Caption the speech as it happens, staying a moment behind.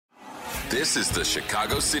This is the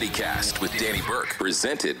Chicago City Cast with Danny Burke,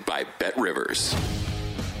 presented by BetRivers.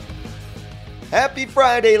 Happy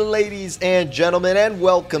Friday, ladies and gentlemen, and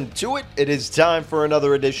welcome to it. It is time for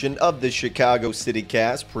another edition of the Chicago City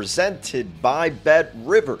Cast, presented by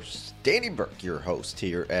BetRivers. Danny Burke, your host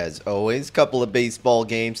here as always. Couple of baseball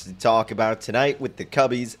games to talk about tonight with the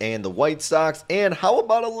Cubbies and the White Sox. And how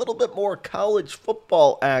about a little bit more college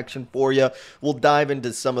football action for you? We'll dive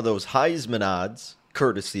into some of those Heisman odds,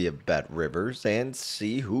 courtesy of BetRivers, and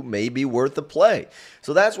see who may be worth a play.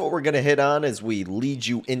 So that's what we're going to hit on as we lead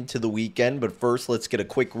you into the weekend. But first, let's get a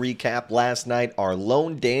quick recap. Last night, our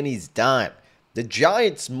lone Danny's dime. The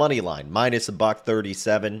Giants money line, minus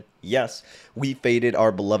 $1.37. Yes, we faded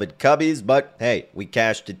our beloved Cubbies, but hey, we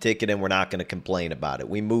cashed a ticket and we're not going to complain about it.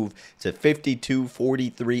 We moved to 52,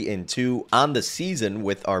 43, and 2 on the season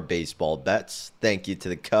with our baseball bets. Thank you to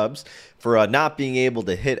the Cubs for not being able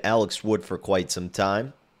to hit Alex Wood for quite some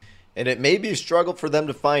time. And it may be a struggle for them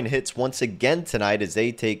to find hits once again tonight as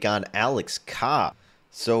they take on Alex Cobb.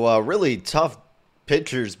 So really tough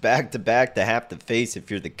pitchers back-to-back to have to face if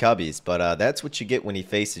you're the Cubbies, but that's what you get when you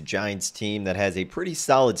face a Giants team that has a pretty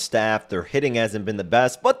solid staff. Their hitting hasn't been the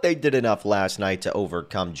best, but they did enough last night to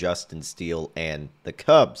overcome Justin Steele and the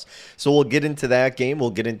Cubs. So we'll get into that game.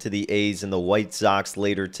 We'll get into the A's and the White Sox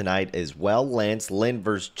later tonight as well. Lance Lynn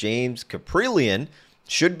versus James Kaprielian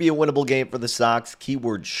should be a winnable game for the Sox.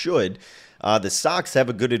 Keyword should. The Sox have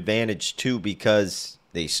a good advantage too because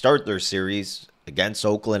they start their series against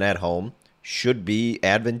Oakland at home. Should be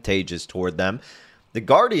advantageous toward them. The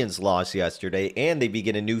Guardians lost yesterday, and they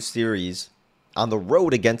begin a new series on the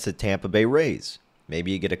road against the Tampa Bay Rays. Maybe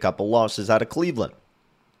you get a couple losses out of Cleveland.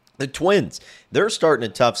 The Twins, they're starting a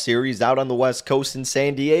tough series out on the West Coast in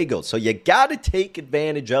San Diego, so you got to take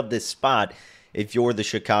advantage of this spot if you're the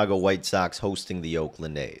Chicago White Sox hosting the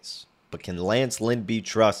Oakland A's. But can Lance Lynn be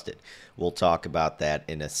trusted? We'll talk about that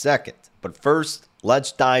in a second. But first,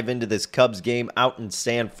 let's dive into this Cubs game out in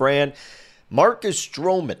San Fran. Marcus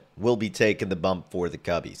Stroman will be taking the bump for the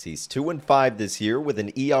Cubbies. He's 2-5 this year with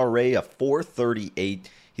an ERA of 4.38.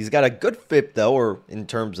 He's got a good FIP, though, or in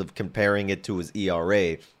terms of comparing it to his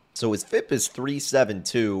ERA. So his FIP is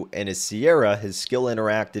 3.72, and his SIERA, his skill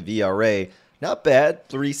interactive ERA, not bad,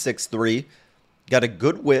 3.63. Got a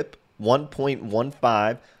good whip,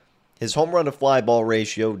 1.15. His home run to fly ball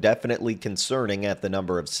ratio definitely concerning at the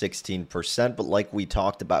number of 16%, but like we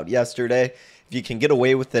talked about yesterday, if you can get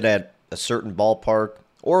away with it at a certain ballpark,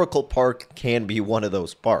 Oracle Park can be one of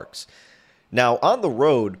those parks. Now, on the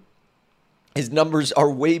road, his numbers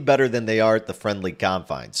are way better than they are at the friendly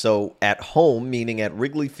confines. So, at home, meaning at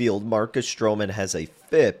Wrigley Field, Marcus Stroman has a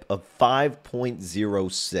FIP of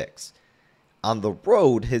 5.06. On the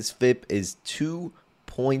road, his FIP is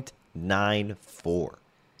 2.94.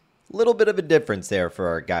 Little bit of a difference there for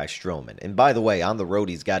our guy Stroman. And by the way, on the road,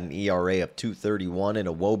 he's got an ERA of 2.31 and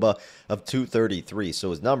a WOBA of 2.33.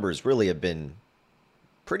 So his numbers really have been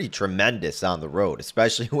pretty tremendous on the road,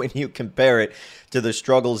 especially when you compare it to the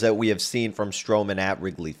struggles that we have seen from Stroman at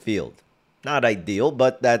Wrigley Field. Not ideal,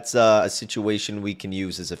 but that's a situation we can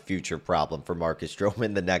use as a future problem for Marcus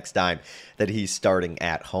Stroman the next time that he's starting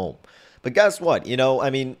at home. But guess what?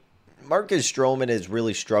 Marcus Stroman has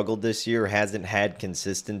really struggled this year, hasn't had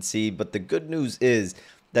consistency, but the good news is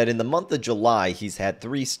that in the month of July, he's had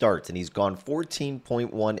 3 starts, and he's gone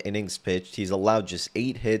 14.1 innings pitched. He's allowed just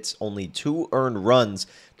 8 hits, only 2 earned runs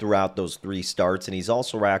throughout those 3 starts, and he's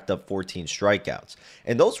also racked up 14 strikeouts.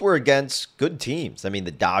 And those were against good teams. I mean,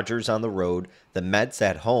 the Dodgers on the road, the Mets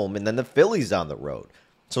at home, and then the Phillies on the road.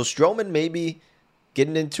 So Stroman may be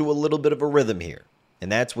getting into a little bit of a rhythm here.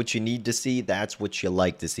 And that's what you need to see. That's what you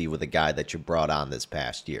like to see with a guy that you brought on this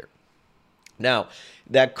past year. Now,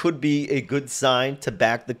 that could be a good sign to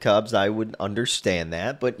back the Cubs. I would understand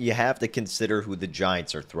that. But you have to consider who the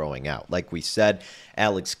Giants are throwing out. Like we said,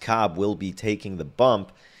 Alex Cobb will be taking the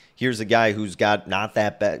bump. Here's a guy who's got not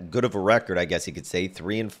that good of a record, I guess you could say,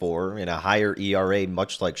 3-4, and a higher ERA,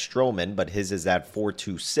 much like Stroman, but his is at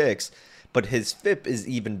 4.26. But his FIP is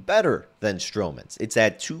even better than Stroman's. It's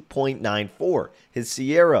at 2.94. His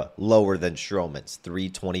SIERA lower than Stroman's,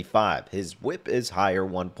 3.25. His WHIP is higher,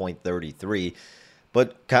 1.33.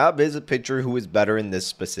 But Cobb is a pitcher who is better in this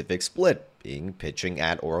specific split, being pitching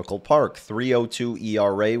at Oracle Park, 3.02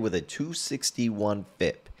 ERA with a 2.61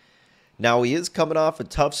 FIP. Now, he is coming off a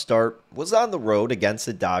tough start, was on the road against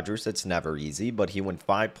the Dodgers. That's never easy, but he went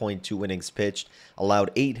 5.2 innings pitched,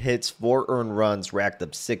 allowed 8 hits, 4 earned runs, racked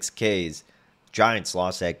up 6 Ks. Giants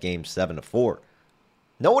lost that game 7-4.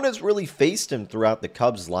 No one has really faced him throughout the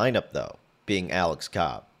Cubs lineup, though, being Alex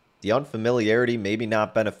Cobb. The unfamiliarity maybe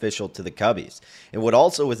not beneficial to the Cubbies. And what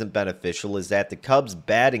also isn't beneficial is that the Cubs'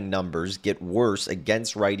 batting numbers get worse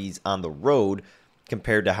against righties on the road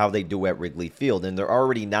compared to how they do at Wrigley Field. And they're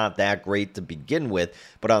already not that great to begin with,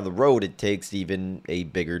 but on the road it takes even a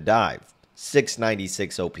bigger dive.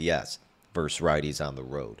 696 OPS versus righties on the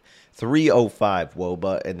road. 305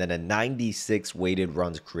 WOBA, and then a 96 weighted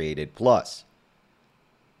runs created plus.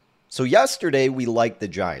 So yesterday we liked the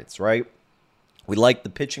Giants, right? We liked the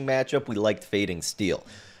pitching matchup. We liked fading Steele.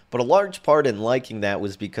 But a large part in liking that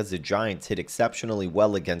was because the Giants hit exceptionally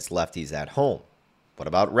well against lefties at home. What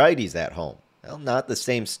about righties at home? Well, not the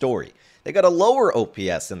same story. They got a lower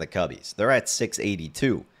OPS than the Cubbies. They're at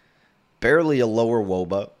 682. Barely a lower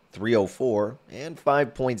WOBA, 304, and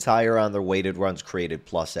 5 points higher on their weighted runs created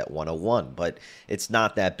plus at 101. But it's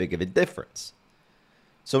not that big of a difference.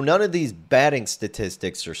 So none of these batting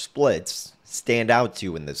statistics or splits stand out to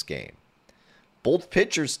you in this game. Both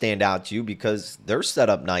pitchers stand out to you because they're set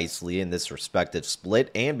up nicely in this respective split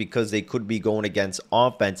and because they could be going against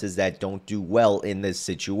offenses that don't do well in this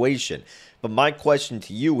situation. But my question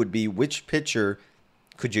to you would be, which pitcher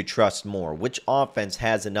could you trust more? Which offense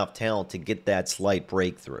has enough talent to get that slight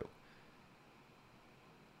breakthrough?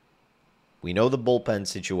 We know the bullpen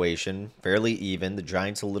situation, fairly even. The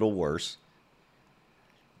Giants a little worse.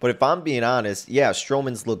 But if I'm being honest, yeah,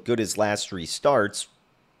 Stroman's looked good his last 3 starts,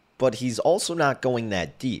 but he's also not going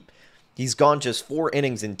that deep. He's gone just 4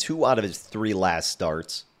 innings in 2 out of his 3 last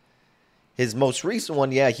starts. His most recent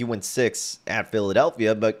one, yeah, he went 6 at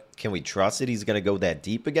Philadelphia, but can we trust that he's going to go that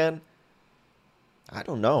deep again? I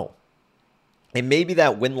don't know. And maybe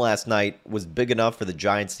that win last night was big enough for the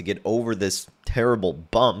Giants to get over this terrible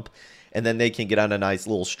bump, and then they can get on a nice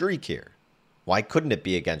little streak here. Why couldn't it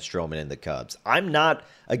be against Stroman and the Cubs? I'm not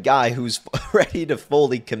a guy who's ready to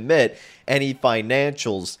fully commit any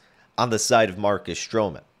financials on the side of Marcus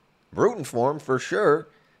Stroman. Rooting for him for sure.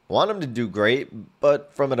 Want him to do great,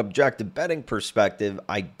 but from an objective betting perspective,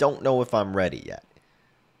 I don't know if I'm ready yet.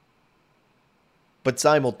 But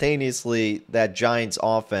simultaneously, that Giants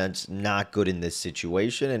offense not good in this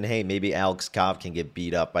situation. And hey, maybe Alex Cobb can get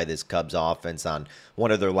beat up by this Cubs offense on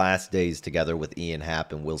one of their last days together with Ian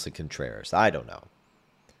Happ and Wilson Contreras. I don't know.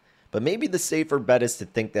 But maybe the safer bet is to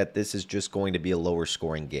think that this is just going to be a lower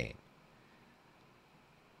scoring game.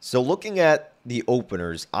 So looking at the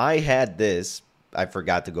openers, I had this. I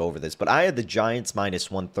forgot to go over this, but I had the Giants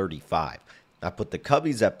minus 135. I put the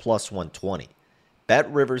Cubbies at plus 120.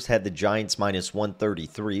 Bet Rivers had the Giants minus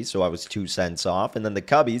 133, so I was 2 cents off. And then the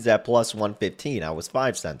Cubbies at plus 115. I was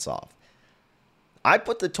 5 cents off. I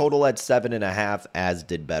put the total at 7.5, as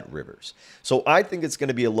did Bet Rivers. So I think it's going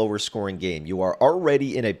to be a lower scoring game. You are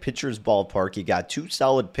already in a pitcher's ballpark. You got 2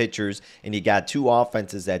 solid pitchers, and you got 2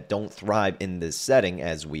 offenses that don't thrive in this setting,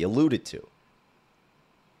 as we alluded to.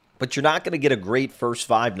 But you're not going to get a great first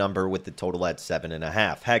 5 number with the total at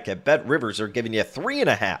 7.5. Heck, at Bet Rivers, they're giving you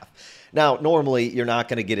 3.5. Now, normally, you're not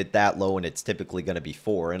going to get it that low, and it's typically going to be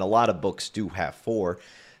 4. And a lot of books do have 4.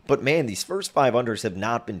 But man, these first 5 unders have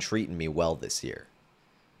not been treating me well this year.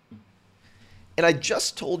 And I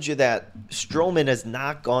just told you that Stroman has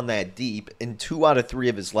not gone that deep in 2 out of 3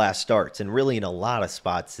 of his last starts, and really in a lot of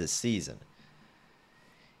spots this season.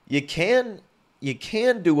 You can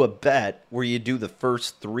do a bet where you do the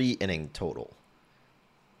first 3 inning total.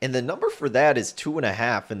 And the number for that is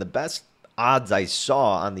 2.5, and the best odds I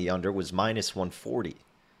saw on the under was minus 140.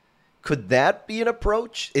 Could that be an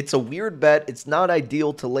approach? It's a weird bet. It's not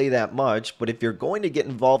ideal to lay that much, but if you're going to get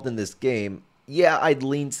involved in this game, yeah, I'd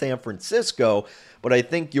lean San Francisco, but I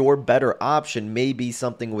think your better option may be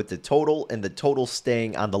something with the total and the total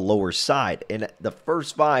staying on the lower side. And the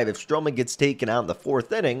first 5, if Stroman gets taken out in the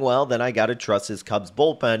 4th inning, well, then I got to trust his Cubs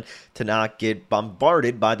bullpen to not get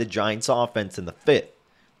bombarded by the Giants offense in the 5th,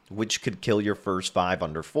 which could kill your first 5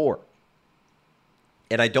 under 4.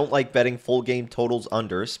 And I don't like betting full game totals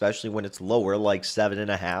under, especially when it's lower, like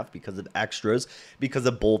 7.5, because of extras, because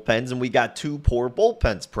of bullpens, and we got 2 poor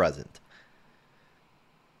bullpens present.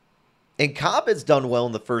 And Cobb has done well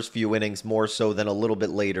in the first few innings, more so than a little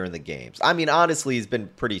bit later in the games. I mean, honestly, he's been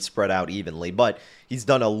pretty spread out evenly, but he's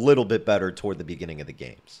done a little bit better toward the beginning of the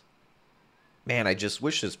games. Man, I just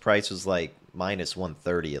wish his price was like minus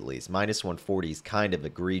 130 at least. Minus 140 is kind of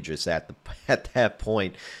egregious at that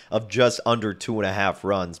point of just under 2.5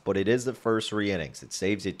 runs, but it is the first 3 innings. It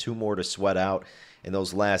saves you 2 more to sweat out, and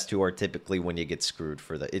those last 2 are typically when you get screwed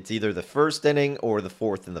for it's either the 1st inning or the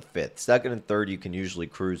 4th and the 5th. 2nd and 3rd, you can usually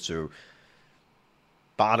cruise through.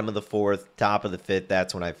 Bottom of the 4th, top of the 5th,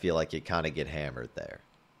 that's when I feel like you kind of get hammered there.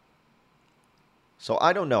 So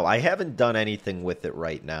I don't know. I haven't done anything with it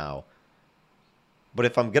right now. But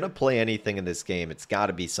if I'm going to play anything in this game, it's got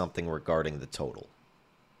to be something regarding the total.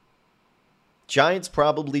 Giants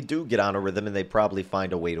probably do get on a rhythm, and they probably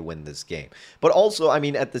find a way to win this game. But also, I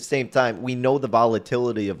mean, at the same time, we know the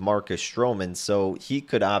volatility of Marcus Stroman, so he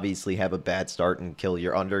could obviously have a bad start and kill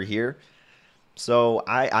your under here. So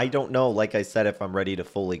I don't know, like I said, if I'm ready to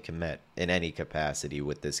fully commit in any capacity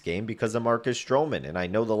with this game because of Marcus Stroman. And I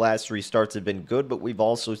know the last 3 starts have been good, but we've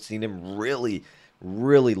also seen him really,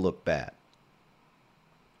 really look bad.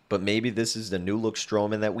 But maybe this is the new look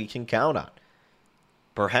Stroman that we can count on.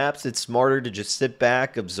 Perhaps it's smarter to just sit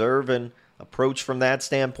back, observe, and approach from that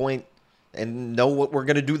standpoint and know what we're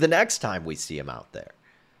going to do the next time we see him out there.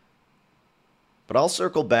 But I'll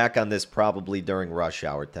circle back on this probably during rush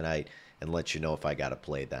hour tonight and let you know if I got to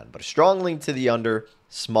play then. But a strong lean to the under,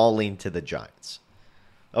 small lean to the Giants.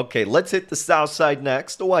 Okay, let's hit the south side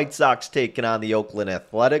next. The White Sox taking on the Oakland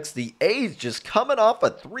Athletics. The A's just coming off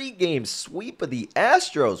a 3-game sweep of the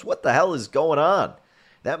Astros. What the hell is going on?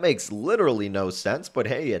 That makes literally no sense, but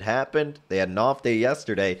hey, it happened. They had an off day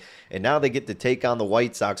yesterday, and now they get to take on the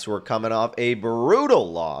White Sox, who are coming off a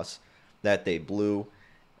brutal loss that they blew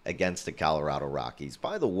against the Colorado Rockies.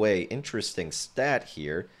 By the way, interesting stat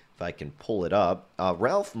here, if I can pull it up.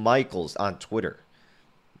 Ralph Michaels on Twitter,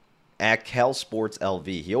 at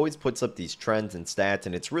CalSportsLV, he always puts up these trends and stats,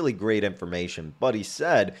 and it's really great information, but he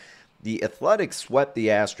said the Athletics swept the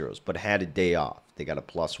Astros, but had a day off. They got a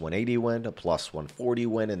plus 180 win, a plus 140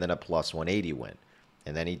 win, and then a plus 180 win.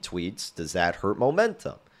 And then he tweets, does that hurt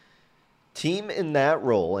momentum? Team in that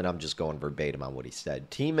role, and I'm just going verbatim on what he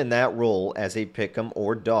said, team in that role as a pick'em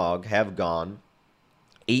or dog have gone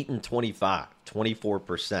 8-25,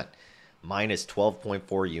 24%, minus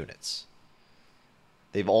 12.4 units.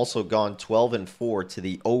 They've also gone 12-4 to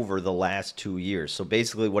the over the last 2 years. So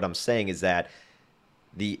basically what I'm saying is that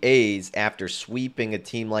the A's, after sweeping a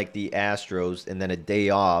team like the Astros and then a day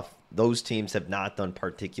off, those teams have not done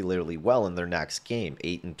particularly well in their next game,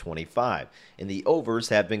 8-25. And the overs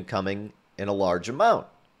have been coming in a large amount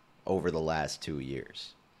over the last 2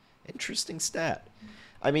 years. Interesting stat.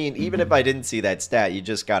 I mean, even if I didn't see that stat, you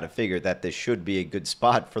just got to figure that this should be a good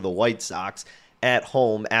spot for the White Sox at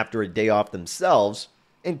home after a day off themselves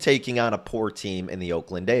and taking on a poor team in the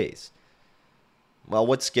Oakland A's. Well,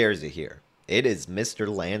 what scares you here? It is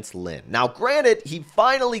Mr. Lance Lynn. Now, granted, he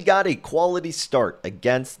finally got a quality start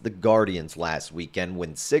against the Guardians last weekend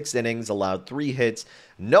when 6 innings allowed 3 hits,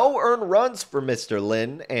 no earned runs for Mr.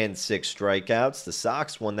 Lynn, and 6 strikeouts. The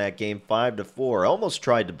Sox won that game 5-4. Almost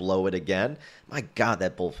tried to blow it again. My God,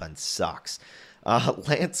 that bullpen sucks.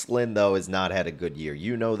 Lance Lynn, though, has not had a good year.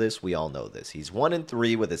 You know this. We all know this. He's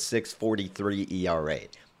 1-3 with a 6.43 ERA.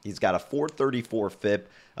 He's got a 4.34 FIP,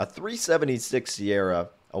 a 3.76 SIERA,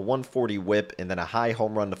 a 140 whip, and then a high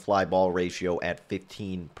home run to fly ball ratio at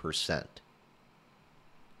 15%.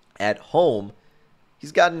 At home,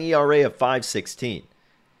 he's got an ERA of 5.16.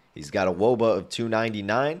 He's got a WOBA of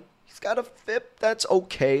 2.99. He's got a FIP that's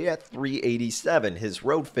okay at 3.87. His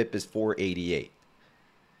road FIP is 4.88.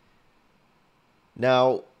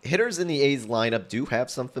 Now, hitters in the A's lineup do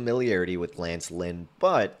have some familiarity with Lance Lynn,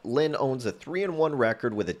 but Lynn owns a 3-1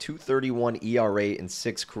 record with a 2.31 ERA and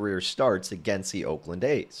 6 career starts against the Oakland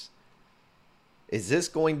A's. Is this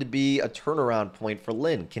going to be a turnaround point for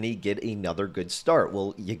Lynn? Can he get another good start?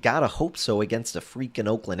 Well, you gotta hope so against the freaking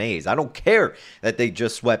Oakland A's. I don't care that they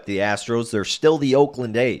just swept the Astros. They're still the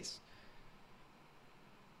Oakland A's.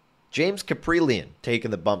 James Kaprielian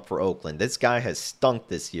taking the bump for Oakland. This guy has stunk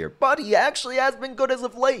this year, but he actually has been good as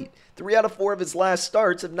of late. 3 out of 4 of his last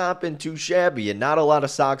starts have not been too shabby, and not a lot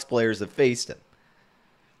of Sox players have faced him.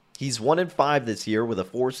 He's 1-5 this year with a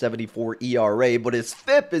 4.74 ERA, but his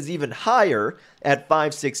FIP is even higher at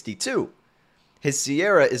 5.62. His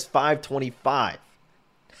SIERA is 5.25.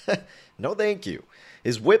 No thank you.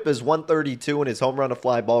 His whip is 1.32, and his home run to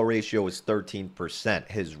fly ball ratio is 13%.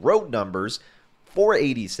 His road numbers,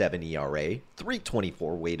 4.87 ERA,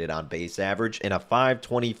 3.24 weighted on base average, and a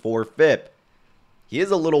 5.24 FIP. He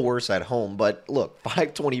is a little worse at home, but look,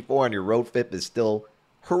 5.24 on your road FIP is still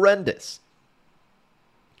horrendous.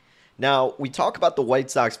 Now, we talk about the White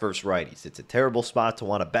Sox versus righties. It's a terrible spot to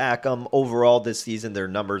want to back them. Overall, this season, their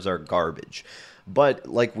numbers are garbage. But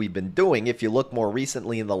like we've been doing, if you look more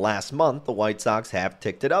recently in the last month, the White Sox have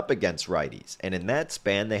ticked it up against righties. And in that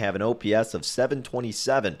span, they have an OPS of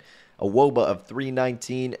 727, a WOBA of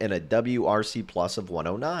 319, and a WRC plus of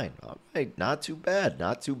 109. All right, not too bad,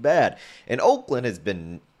 not too bad. And Oakland has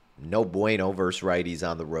been no bueno versus righties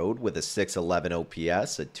on the road with a 611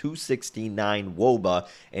 OPS, a 269 WOBA,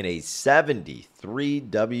 and a 73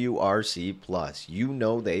 WRC plus. You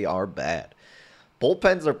know they are bad.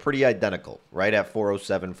 bullpens are pretty identical, right at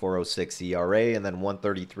 407, 406 ERA, and then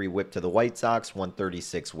 133 whip to the White Sox,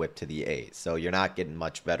 136 whip to the A's. So you're not getting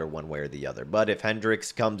much better one way or the other. But if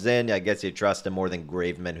Hendricks comes in, I guess you trust him more than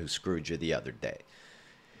Graveman, who screwed you the other day.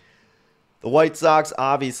 The White Sox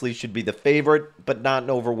obviously should be the favorite, but not an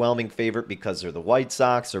overwhelming favorite because they're the White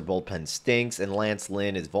Sox. Their bullpen stinks, and Lance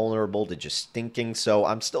Lynn is vulnerable to just stinking. So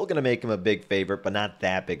I'm still going to make him a big favorite, but not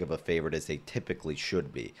that big of a favorite as they typically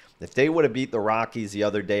should be. If they would have beat the Rockies the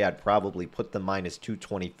other day, I'd probably put them minus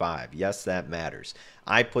 225. Yes, that matters.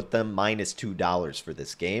 I put them minus $2 for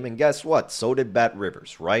this game, and guess what? So did Bet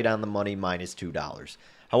Rivers, right on the money, minus $2.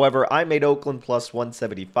 However, I made Oakland plus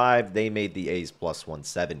 175. They made the A's plus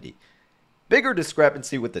 170. Bigger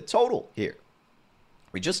discrepancy with the total here.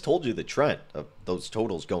 We just told you the trend of those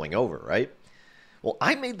totals going over, right? Well,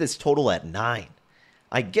 I made this total at 9.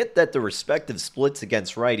 I get that the respective splits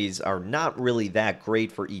against righties are not really that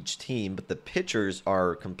great for each team, but the pitchers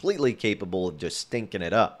are completely capable of just stinking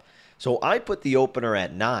it up. So I put the opener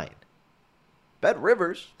at 9. Bet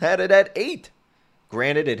Rivers had it at 8.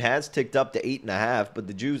 Granted, it has ticked up to 8.5, but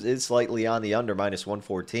the juice is slightly on the under, minus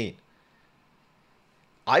 114.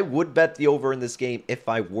 I would bet the over in this game if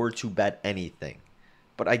I were to bet anything.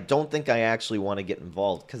 But I don't think I actually want to get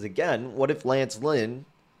involved. Because again, what if Lance Lynn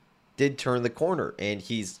did turn the corner? And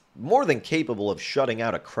he's more than capable of shutting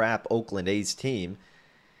out a crap Oakland A's team.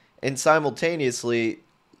 And simultaneously,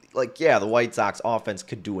 the White Sox offense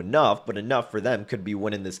could do enough. But enough for them could be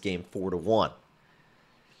winning this game 4-1.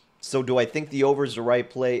 So do I think the over is the right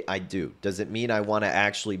play? I do. Does it mean I want to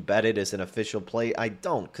actually bet it as an official play? I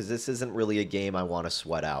don't, because this isn't really a game I want to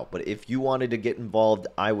sweat out. But if you wanted to get involved,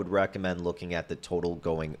 I would recommend looking at the total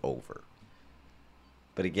going over.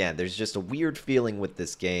 But again, there's just a weird feeling with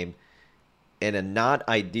this game. In a not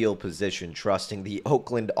ideal position, trusting the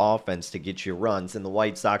Oakland offense to get you runs and the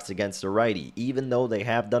White Sox against a righty, even though they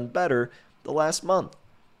have done better the last month.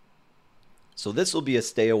 So this will be a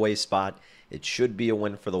stay away spot. It should be a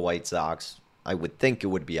win for the White Sox. I would think it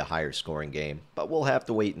would be a higher scoring game, but we'll have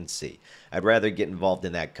to wait and see. I'd rather get involved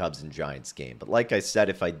in that Cubs and Giants game. But like I said,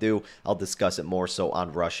 if I do, I'll discuss it more so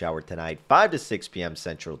on Rush Hour tonight, 5 to 6 p.m.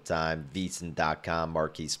 Central Time, VSiN.com,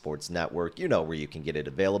 Marquee Sports Network. You know where you can get it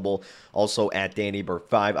available. Also at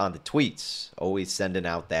DannyBurke5 on the tweets. Always sending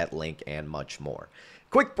out that link and much more.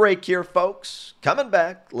 Quick break here, folks. Coming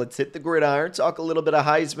back, let's hit the gridiron, talk a little bit of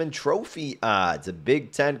Heisman Trophy odds. A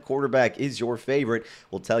Big Ten quarterback is your favorite.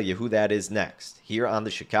 We'll tell you who that is next, here on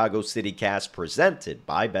the Chicago City Cast, presented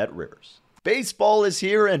by Bet Rivers. Baseball is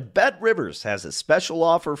here, and Bet Rivers has a special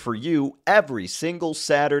offer for you every single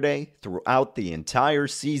Saturday throughout the entire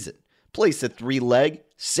season. Place a 3-leg,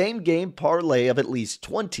 same-game parlay of at least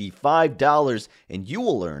 $25, and you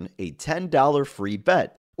will earn a $10 free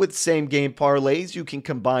bet. With same-game parlays, you can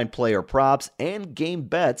combine player props and game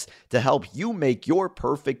bets to help you make your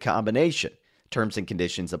perfect combination. Terms and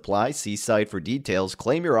conditions apply. See site for details.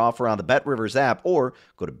 Claim your offer on the BetRivers app or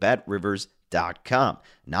go to BetRivers.com.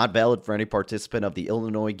 Not valid for any participant of the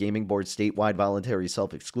Illinois Gaming Board statewide voluntary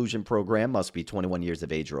self-exclusion program. Must be 21 years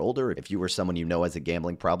of age or older. If you or someone you know has a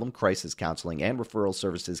gambling problem, crisis counseling and referral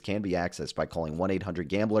services can be accessed by calling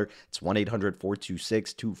 1-800-GAMBLER. It's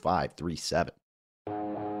 1-800-426-2537.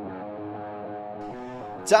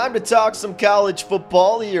 Time to talk some college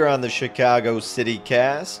football here on the Chicago City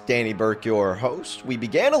Cast. Danny Burke, your host. We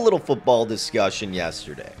began a little football discussion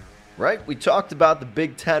yesterday, right? We talked about the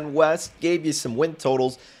Big Ten West, gave you some win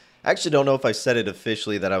totals. I actually don't know if I said it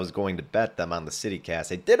officially that I was going to bet them on the City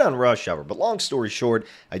Cast. I did on Rush Hour, but long story short,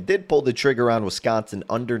 I did pull the trigger on Wisconsin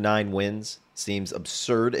under 9 wins. Seems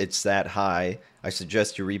absurd it's that high. I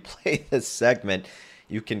suggest you replay this segment.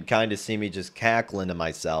 You can kind of see me just cackling to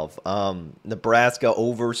myself. Nebraska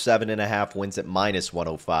over 7.5 wins at minus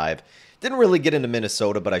 105. Didn't really get into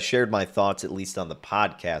Minnesota, but I shared my thoughts at least on the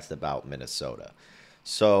podcast about Minnesota.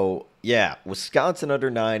 So, yeah, Wisconsin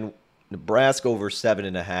under 9, Nebraska over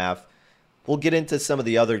 7.5. We'll get into some of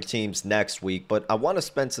the other teams next week, but I want to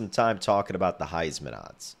spend some time talking about the Heisman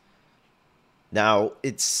odds. Now,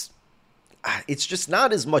 it's just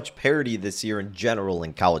not as much parity this year in general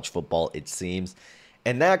in college football, it seems.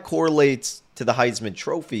 And that correlates to the Heisman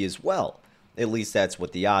Trophy as well. At least that's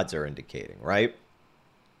what the odds are indicating, right?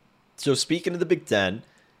 So speaking of the Big Ten,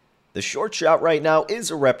 the short shot right now is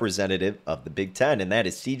a representative of the Big Ten, and that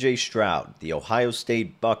is C.J. Stroud, the Ohio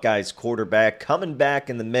State Buckeyes quarterback, coming back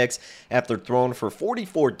in the mix after throwing for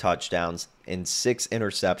 44 touchdowns and 6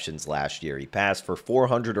 interceptions last year. He passed for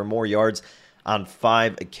 400 or more yards on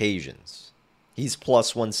 5 occasions. He's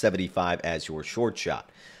plus 175 as your short shot.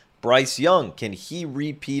 Bryce Young, can he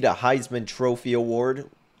repeat a Heisman Trophy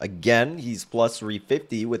award? Again, he's plus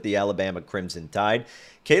 350 with the Alabama Crimson Tide.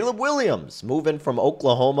 Caleb Williams, moving from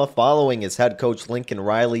Oklahoma following his head coach Lincoln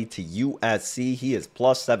Riley to USC. He is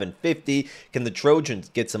plus 750. Can the Trojans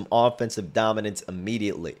get some offensive dominance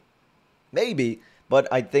immediately? Maybe, but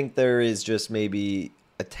I think there is just maybe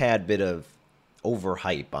a tad bit of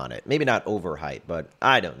overhype on it. Maybe not overhype, but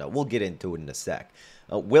I don't know. We'll get into it in a sec.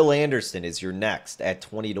 Will Anderson is your next at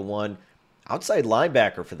 20-1. Outside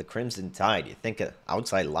linebacker for the Crimson Tide. You think an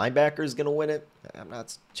outside linebacker is going to win it? I'm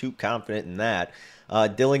not too confident in that.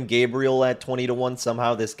 Dylan Gabriel at 20-1.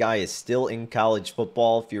 Somehow this guy is still in college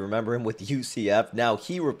football. If you remember him with UCF, now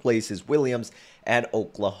he replaces Williams at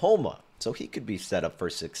Oklahoma. So he could be set up for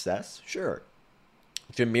success. Sure.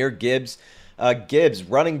 Jahmyr Gibbs. Gibbs,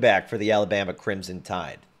 running back for the Alabama Crimson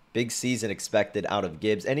Tide. Big season expected out of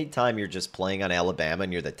Gibbs. Anytime you're just playing on Alabama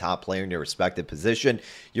and you're the top player in your respective position,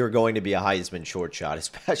 you're going to be a Heisman short shot,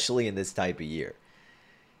 especially in this type of year.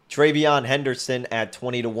 Travion Henderson at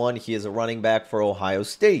 20-1. He is a running back for Ohio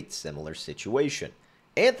State. Similar situation.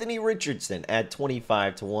 Anthony Richardson at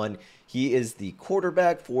 25-1. He is the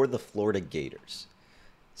quarterback for the Florida Gators.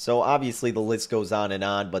 So obviously the list goes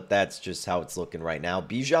on, but that's just how it's looking right now.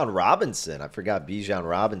 Bijan Robinson, I forgot Bijan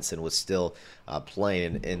Robinson was still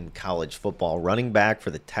playing in college football. Running back for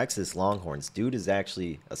the Texas Longhorns. Dude is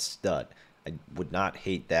actually a stud. I would not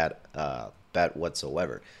hate that bet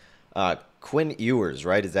whatsoever. Quinn Ewers,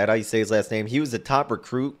 right? Is that how you say his last name? He was the top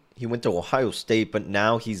recruit. He went to Ohio State, but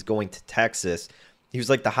now he's going to Texas. He was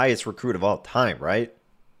like the highest recruit of all time, right?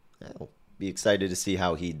 I'll be excited to see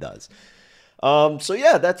how he does. So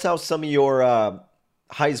yeah, that's how some of your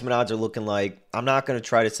Heisman odds are looking like. I'm not going to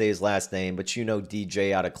try to say his last name, but you know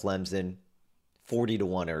DJ out of Clemson.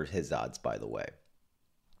 40-1 are his odds, by the way.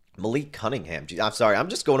 Malik Cunningham. I'm sorry, I'm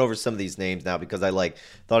just going over some of these names now because I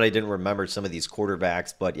thought I didn't remember some of these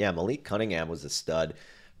quarterbacks. But yeah, Malik Cunningham was a stud.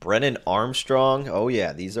 Brennan Armstrong. Oh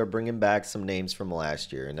yeah, these are bringing back some names from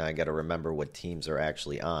last year. And now I got to remember what teams are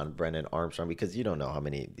actually on Brennan Armstrong because you don't know how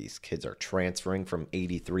many of these kids are transferring from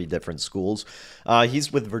 83 different schools.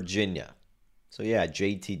 He's with Virginia. So yeah,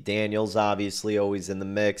 JT Daniels obviously always in the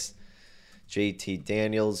mix. JT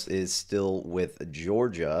Daniels is still with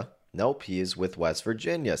Georgia. Nope, he is with West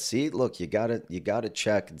Virginia. See, look, you gotta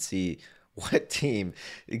check and see what team,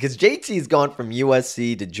 because JT's gone from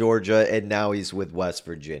USC to Georgia, and now he's with West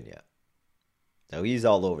Virginia. Now he's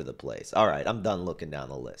all over the place. All right, I'm done looking down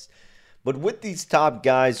the list. But with these top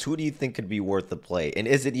guys, who do you think could be worth the play? And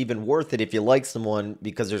is it even worth it if you like someone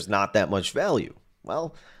because there's not that much value?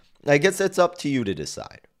 Well, I guess that's up to you to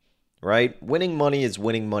decide. Right? Winning money is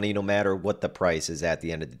winning money no matter what the price is at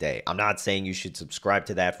the end of the day. I'm not saying you should subscribe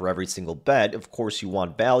to that for every single bet. Of course, you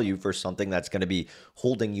want value for something that's going to be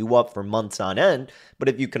holding you up for months on end. But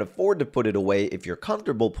if you can afford to put it away, if you're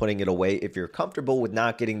comfortable putting it away, if you're comfortable with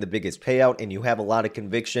not getting the biggest payout and you have a lot of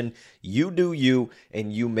conviction, you do you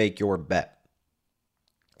and you make your bet.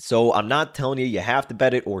 So I'm not telling you have to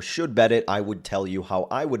bet it or should bet it. I would tell you how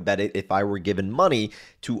I would bet it if I were given money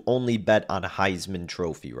to only bet on a Heisman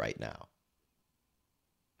Trophy right now.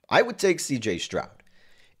 I would take CJ Stroud.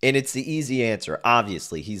 And it's the easy answer.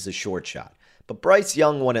 Obviously, he's a short shot. But Bryce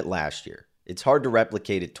Young won it last year. It's hard to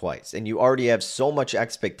replicate it twice. And you already have so much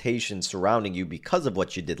expectation surrounding you because of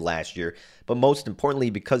what you did last year. But most importantly,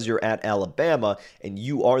 because you're at Alabama and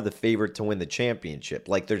you are the favorite to win the championship.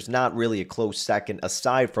 Like, there's not really a close second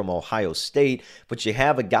aside from Ohio State. But you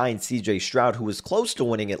have a guy in CJ Stroud who was close to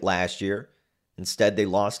winning it last year. Instead, they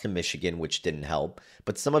lost to Michigan, which didn't help.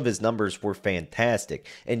 But some of his numbers were fantastic.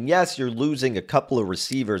 And yes, you're losing a couple of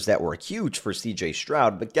receivers that were huge for CJ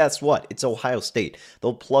Stroud. But guess what? It's Ohio State.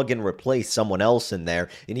 They'll plug and replace someone else in there.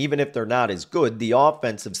 And even if they're not as good, the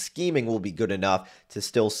offensive scheming will be good enough to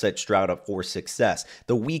still set Stroud up for success.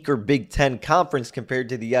 The weaker Big Ten conference compared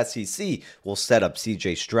to the SEC will set up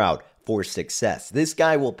CJ Stroud for success. This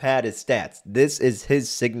guy will pad his stats. This is his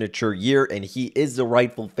signature year, and he is the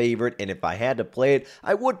rightful favorite, and if I had to play it,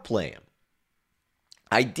 I would play him.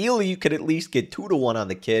 Ideally, you could at least get 2-1 on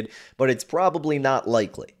the kid, but it's probably not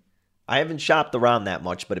likely. I haven't shopped around that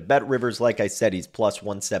much, but at BetRivers, like I said, he's plus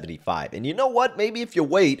 175. And you know what? Maybe if you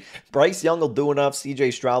wait, Bryce Young will do enough,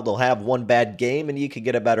 CJ Stroud will have one bad game, and you could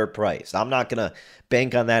get a better price. I'm not going to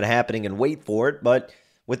bank on that happening and wait for it, but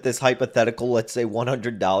with this hypothetical, let's say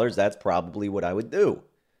 $100, that's probably what I would do.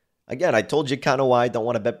 Again, I told you kind of why I don't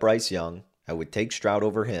want to bet Bryce Young. I would take Stroud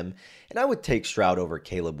over him, and I would take Stroud over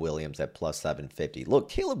Caleb Williams at plus 750. Look,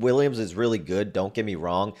 Caleb Williams is really good, don't get me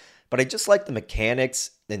wrong, but I just like the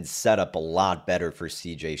mechanics and setup a lot better for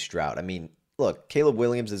CJ Stroud. I mean, look, Caleb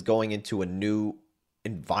Williams is going into a new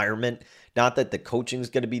environment. Not that the coaching is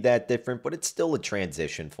going to be that different, but it's still a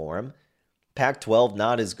transition for him. Pac-12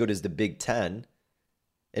 not as good as the Big Ten.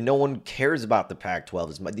 And no one cares about the Pac-12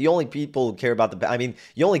 as much. The only people who care about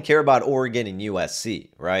you only care about Oregon and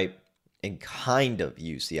USC, right? And kind of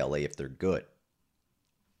UCLA if they're good.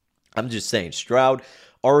 I'm just saying, Stroud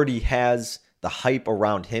already has the hype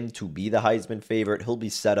around him to be the Heisman favorite. He'll be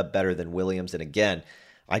set up better than Williams. And again,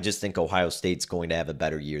 I just think Ohio State's going to have a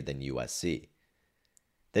better year than USC.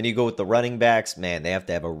 Then you go with the running backs. Man, they have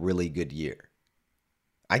to have a really good year.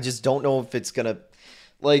 I just don't know if it's going to,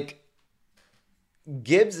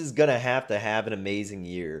 Gibbs is going to have an amazing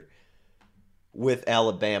year with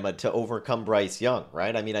Alabama to overcome Bryce Young,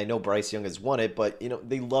 right? I mean, I know Bryce Young has won it, but,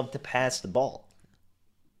 they love to pass the ball.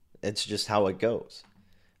 It's just how it goes.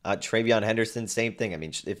 Travion Henderson, same thing. I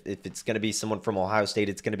mean, if it's going to be someone from Ohio State,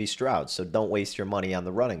 it's going to be Stroud. So don't waste your money on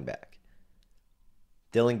the running back.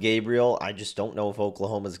 Dylan Gabriel, I just don't know if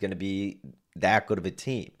Oklahoma is going to be that good of a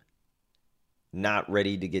team. Not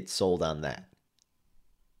ready to get sold on that.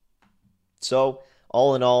 So,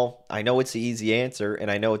 all in all, I know it's the easy answer, and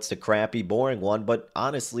I know it's the crappy, boring one, but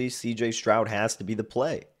honestly, CJ Stroud has to be the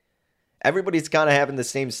play. Everybody's kind of having the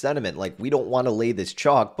same sentiment, we don't want to lay this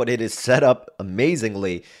chalk, but it is set up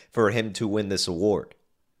amazingly for him to win this award.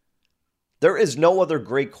 There is no other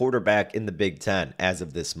great quarterback in the Big Ten as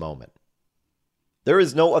of this moment. There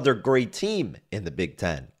is no other great team in the Big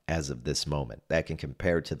Ten as of this moment that can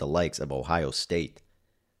compare to the likes of Ohio State.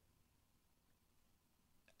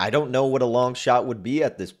 I don't know what a long shot would be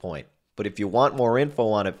at this point, but if you want more info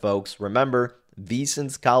on it, folks, remember,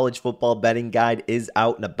 VSiN's college football betting guide is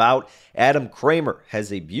out and about. Adam Kramer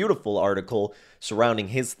has a beautiful article surrounding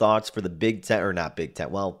his thoughts for the Big Ten, or not Big Ten.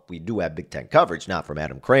 Well, we do have Big Ten coverage, not from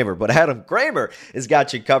Adam Kramer, but Adam Kramer has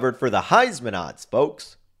got you covered for the Heisman odds,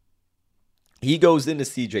 folks. He goes into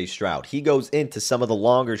CJ Stroud. He goes into some of the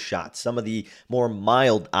longer shots, some of the more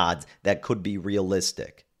mild odds that could be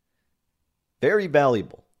realistic. Very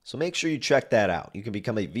valuable. So make sure you check that out. You can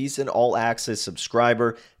become a VSiN All Access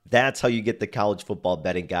subscriber. That's how you get the college football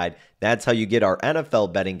betting guide. That's how you get our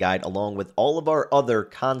NFL betting guide, along with all of our other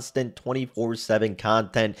constant 24/7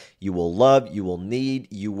 content you will love, you will need,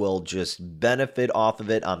 you will just benefit off of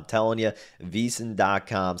it. I'm telling you,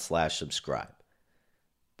 VSiN.com/subscribe.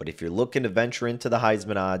 But if you're looking to venture into the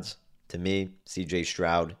Heisman odds, to me, CJ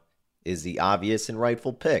Stroud is the obvious and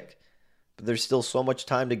rightful pick. But there's still so much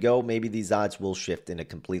time to go. Maybe these odds will shift in a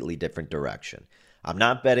completely different direction. I'm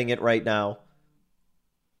not betting it right now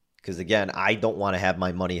because, again, I don't want to have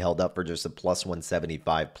my money held up for just a plus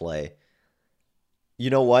 175 play. You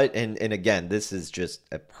know what? And again, this is just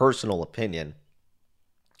a personal opinion.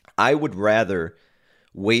 I would rather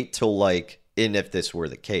wait till and if this were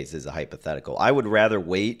the case, is a hypothetical, I would rather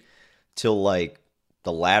wait till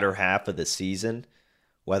the latter half of the season,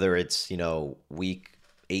 whether it's, week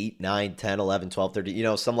 8, 9, 10, 11, 12,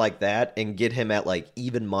 13, something like that, and get him at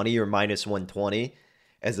even money or minus 120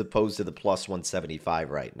 as opposed to the plus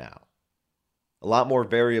 175 right now. A lot more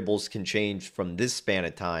variables can change from this span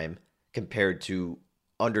of time compared to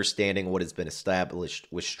understanding what has been established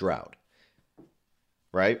with Stroud.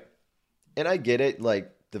 Right? And I get it,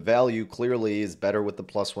 the value clearly is better with the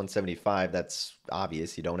plus 175. That's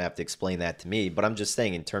obvious. You don't have to explain that to me. But I'm just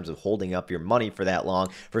saying, in terms of holding up your money for that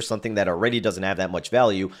long for something that already doesn't have that much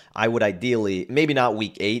value, I would ideally, maybe not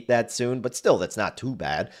week 8 that soon, but still, that's not too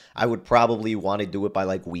bad. I would probably want to do it by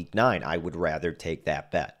week 9. I would rather take that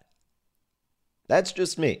bet. That's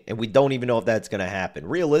just me. And we don't even know if that's going to happen.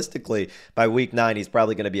 Realistically, by week 9, he's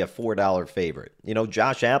probably going to be a $4 favorite.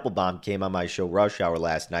 Josh Applebaum came on my show Rush Hour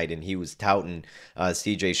last night, and he was touting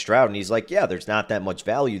CJ Stroud. And he's like, yeah, there's not that much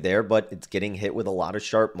value there, but it's getting hit with a lot of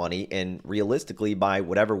sharp money. And realistically, by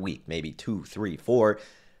whatever week, maybe 2, 3, 4,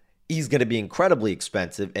 he's going to be incredibly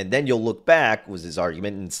expensive. And then you'll look back, was his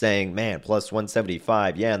argument, and saying, man, plus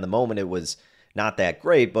 175. Yeah, in the moment, it was not that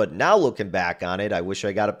great. But now looking back on it, I wish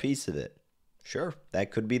I got a piece of it. Sure,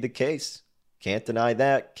 that could be the case. Can't deny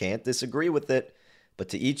that. Can't disagree with it. But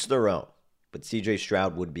to each their own. But CJ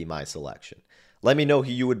Stroud would be my selection. Let me know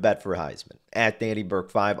who you would bet for Heisman. At Danny Burke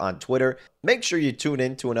 5 on Twitter. Make sure you tune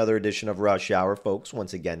in to another edition of Rush Hour, folks.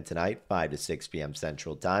 Once again tonight, 5 to 6 p.m.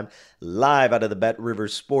 Central Time. Live out of the Bet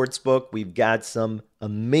Rivers Sportsbook. We've got some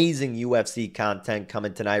amazing UFC content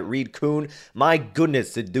coming tonight. Reed Kuhn, my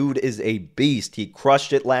goodness, the dude is a beast. He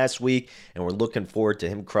crushed it last week, and we're looking forward to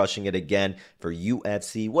him crushing it again for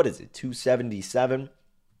UFC, 277?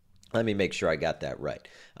 Let me make sure I got that right.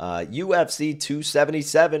 UFC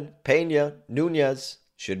 277, Pena, Nunez.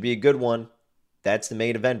 Should be a good one. That's the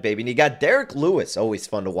main event, baby. And you got Derek Lewis. Always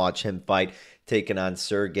fun to watch him fight, taking on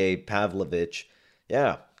Sergey Pavlovich.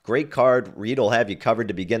 Yeah, great card. Reed will have you covered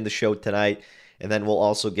to begin the show tonight. And then we'll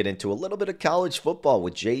also get into a little bit of college football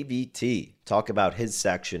with JVT. Talk about his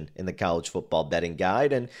section in the college football betting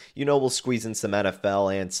guide. And, we'll squeeze in some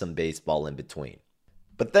NFL and some baseball in between.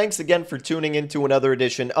 But thanks again for tuning in to another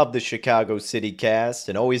edition of the Chicago City Cast.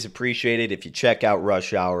 And always appreciate it if you check out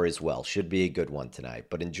Rush Hour as well. Should be a good one tonight.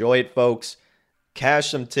 But enjoy it, folks. Cash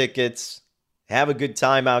some tickets. Have a good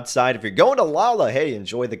time outside. If you're going to Lala, hey,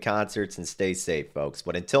 enjoy the concerts and stay safe, folks.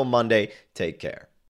 But until Monday, take care.